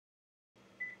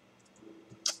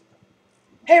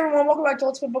Hey everyone, welcome back to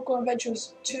Let's Play Bookworm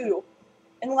Adventures 2.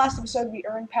 In the last episode, we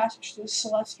earned passage to the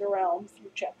Celestial Realm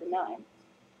through Chapter 9.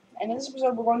 And in this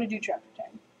episode, we're going to do Chapter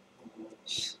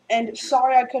 10. And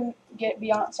sorry I couldn't get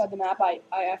beyond outside the map. I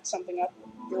effed something up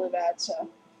really bad, so...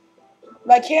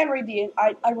 But I can read the...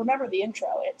 I remember the intro.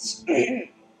 It's...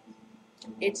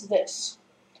 it's this.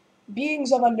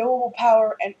 Beings of unknowable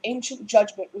power and ancient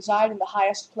judgment reside in the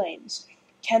highest planes.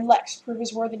 Can Lex prove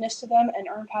his worthiness to them and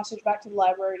earn passage back to the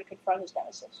library to confront his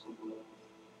nemesis?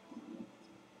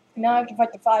 Now I have to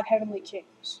fight the 5 heavenly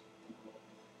kings.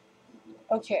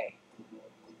 Okay.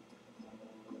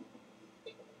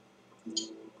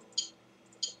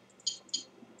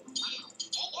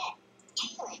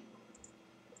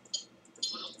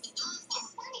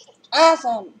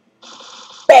 Awesome!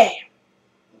 Bam!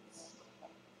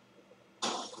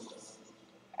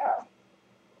 Ow.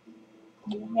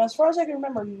 Now, as far as I can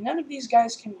remember, none of these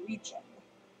guys can reach him.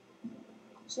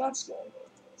 So that's good.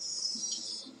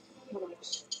 What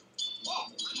is this?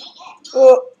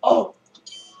 Oh!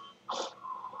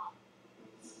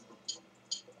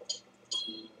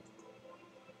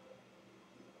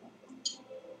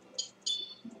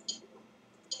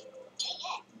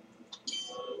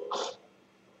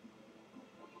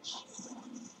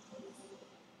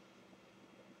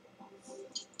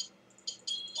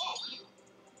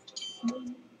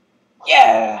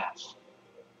 Yeah!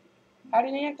 How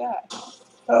did he not die?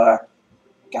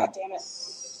 God damn it.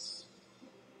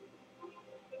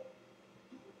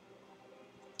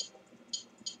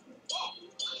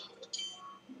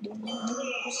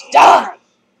 Just die!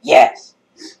 Yes!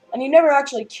 And you never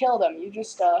actually kill them, you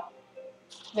just,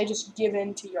 they just give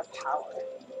in to your power.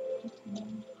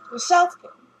 The South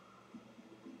King.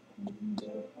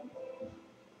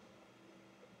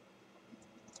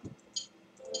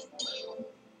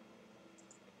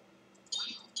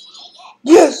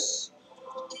 Yes!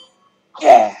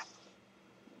 Yeah!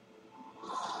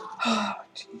 Oh,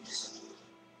 jeez.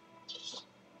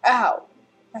 Ow.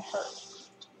 That hurt.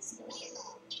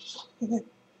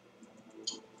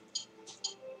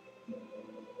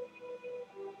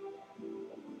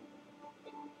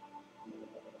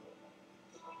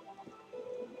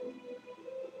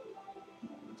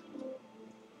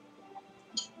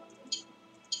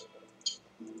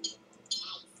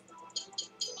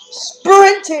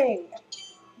 Sprinting!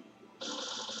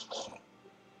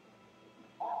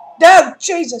 No,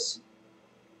 Jesus!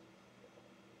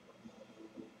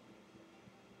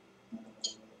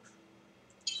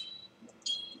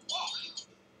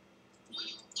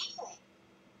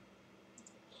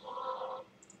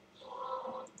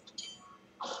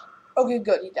 Okay,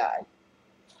 good, he died.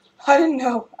 I didn't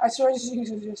know. I swear to use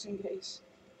it just in case.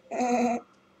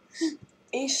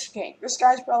 Ace King. This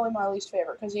guy's probably my least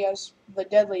favorite because he has the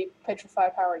deadly petrify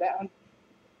power down.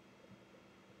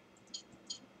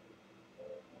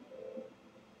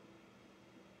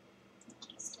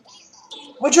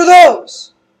 Which are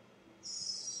those?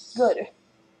 Good.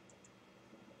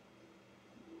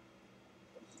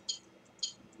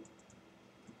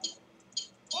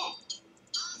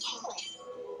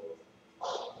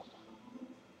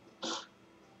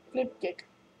 Flip kick.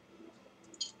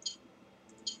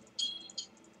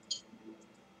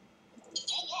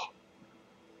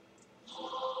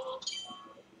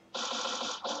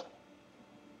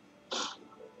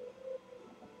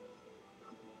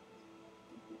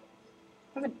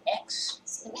 I have an X.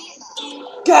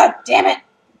 God damn it!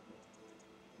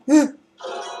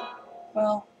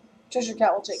 Well, Cheshire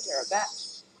Cat will take care of that.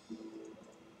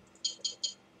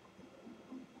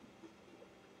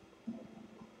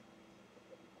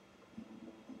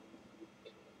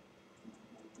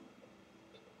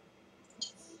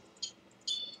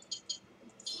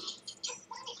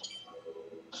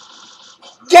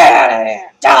 Get out of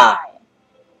there! Die!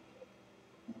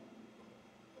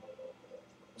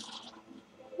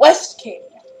 West King.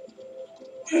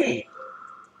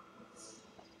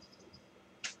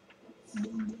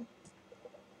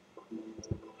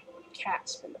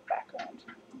 Cats in the background.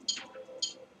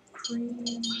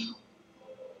 Cream.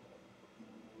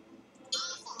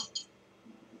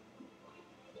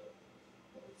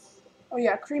 Oh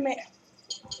yeah, cremate.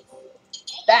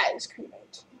 That is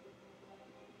cremate.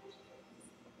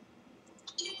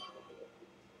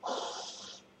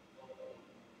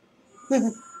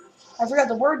 I forgot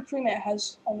the word cremate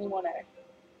has only one A.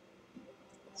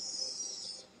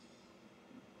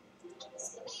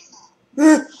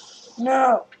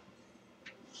 No.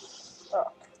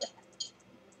 Oh.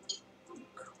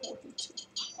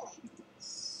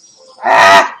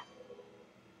 Ah!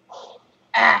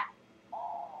 Ah!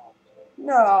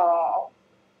 No.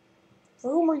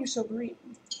 For whom are you so green?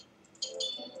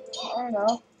 I don't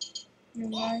know.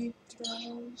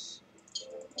 Nitros.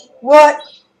 What?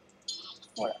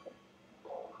 Whatever.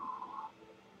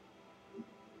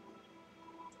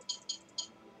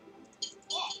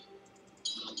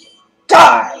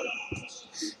 Die!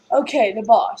 Okay, the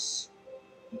boss.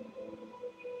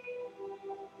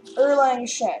 Erlang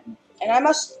Shen. And I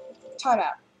must time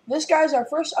out. This guy's our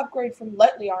first upgrade from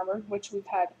lightly armored, which we've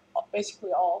had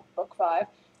basically all book 5,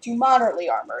 to moderately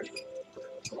armored.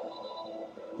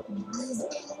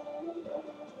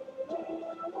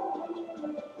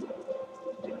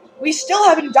 We still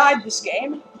haven't died this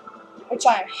game, which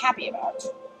I am happy about.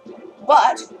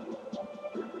 But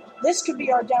this could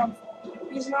be our downfall.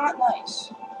 He's not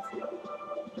nice.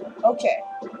 Okay.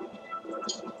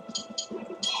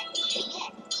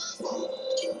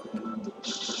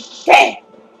 Bam!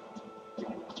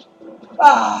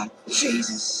 Ah,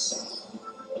 Jesus.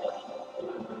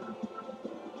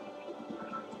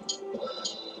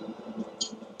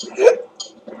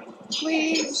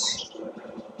 Please.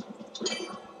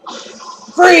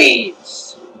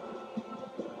 Freeze!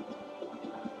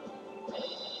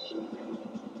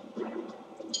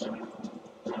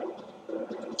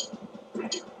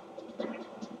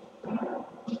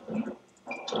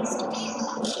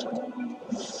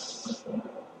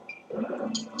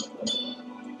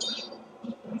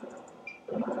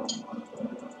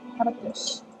 How about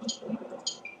this?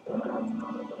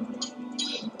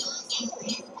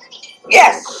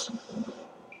 Yes!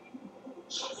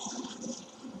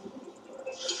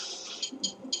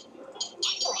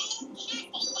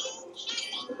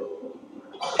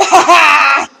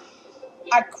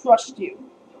 I crushed you.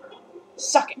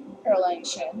 Suck it, Erlang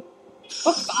Shen.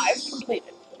 Book 5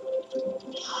 completed.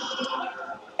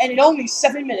 And in only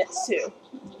 7 minutes, too.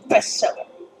 Bestseller.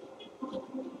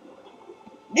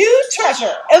 New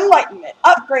treasure! Enlightenment.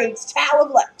 Upgrades Tile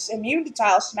of Lex. Immune to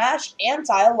Tile Smash and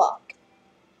Tile Lock.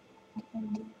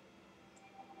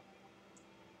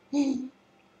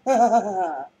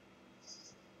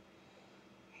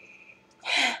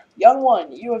 Young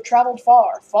one, you have traveled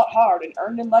far, fought hard, and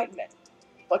earned enlightenment.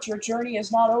 But your journey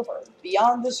is not over.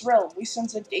 Beyond this realm, we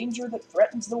sense a danger that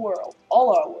threatens the world.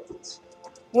 All our worlds.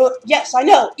 Yes, I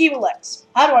know! Evil X.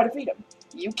 How do I defeat him?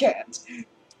 You can't.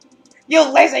 You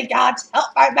lazy gods!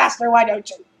 Help my master, why don't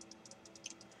you?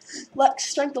 Lex,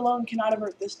 strength alone cannot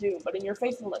avert this doom, but in your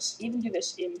faithfulness, even to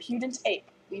this impudent ape,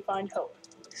 we find hope.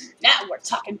 Now we're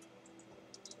talking.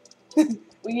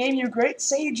 We name you Great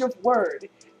Sage of Word.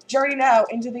 Journey now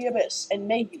into the abyss, and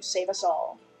may you save us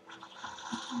all.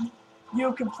 You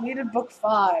have completed Book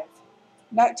 5.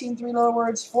 19 3-letter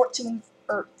words, 13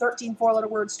 4-letter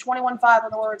words, 21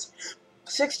 5-letter words,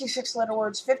 66 letter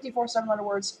words, 54 7-letter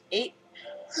words,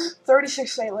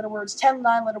 36 8-letter words, 10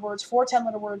 9-letter words, 4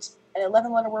 10-letter words, an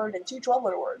 11-letter word, and 2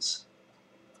 12-letter words.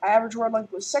 My average word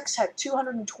length was 6, had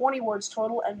 220 words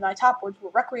total, and my top words were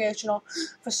recreational,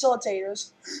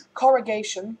 facilitators,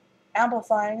 corrugation,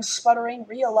 amplifying, sputtering,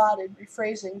 reallotted,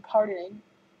 rephrasing, pardoning,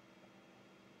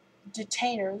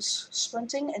 detainers,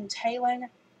 sprinting, entailing,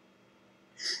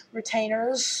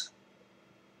 retainers,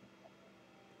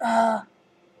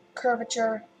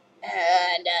 curvature,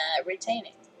 and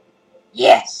retaining.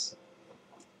 Yes!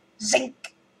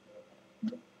 Zinc!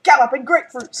 Galloping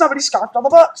grapefruit! Somebody scarfed all the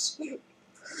books!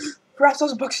 Perhaps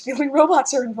those book-stealing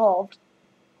robots are involved.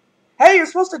 Hey, you're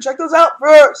supposed to check those out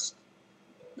first!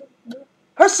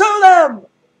 Pursue them!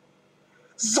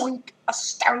 Zoink!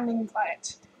 Astounding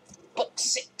Planet. Book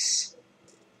 6.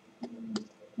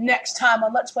 Next time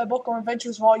on Let's Play Bookworm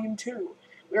Adventures Volume 2,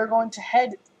 we are going to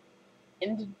head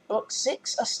into Book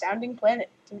 6, Astounding Planet,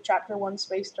 to Chapter 1,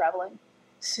 Space Traveling.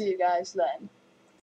 See you guys then.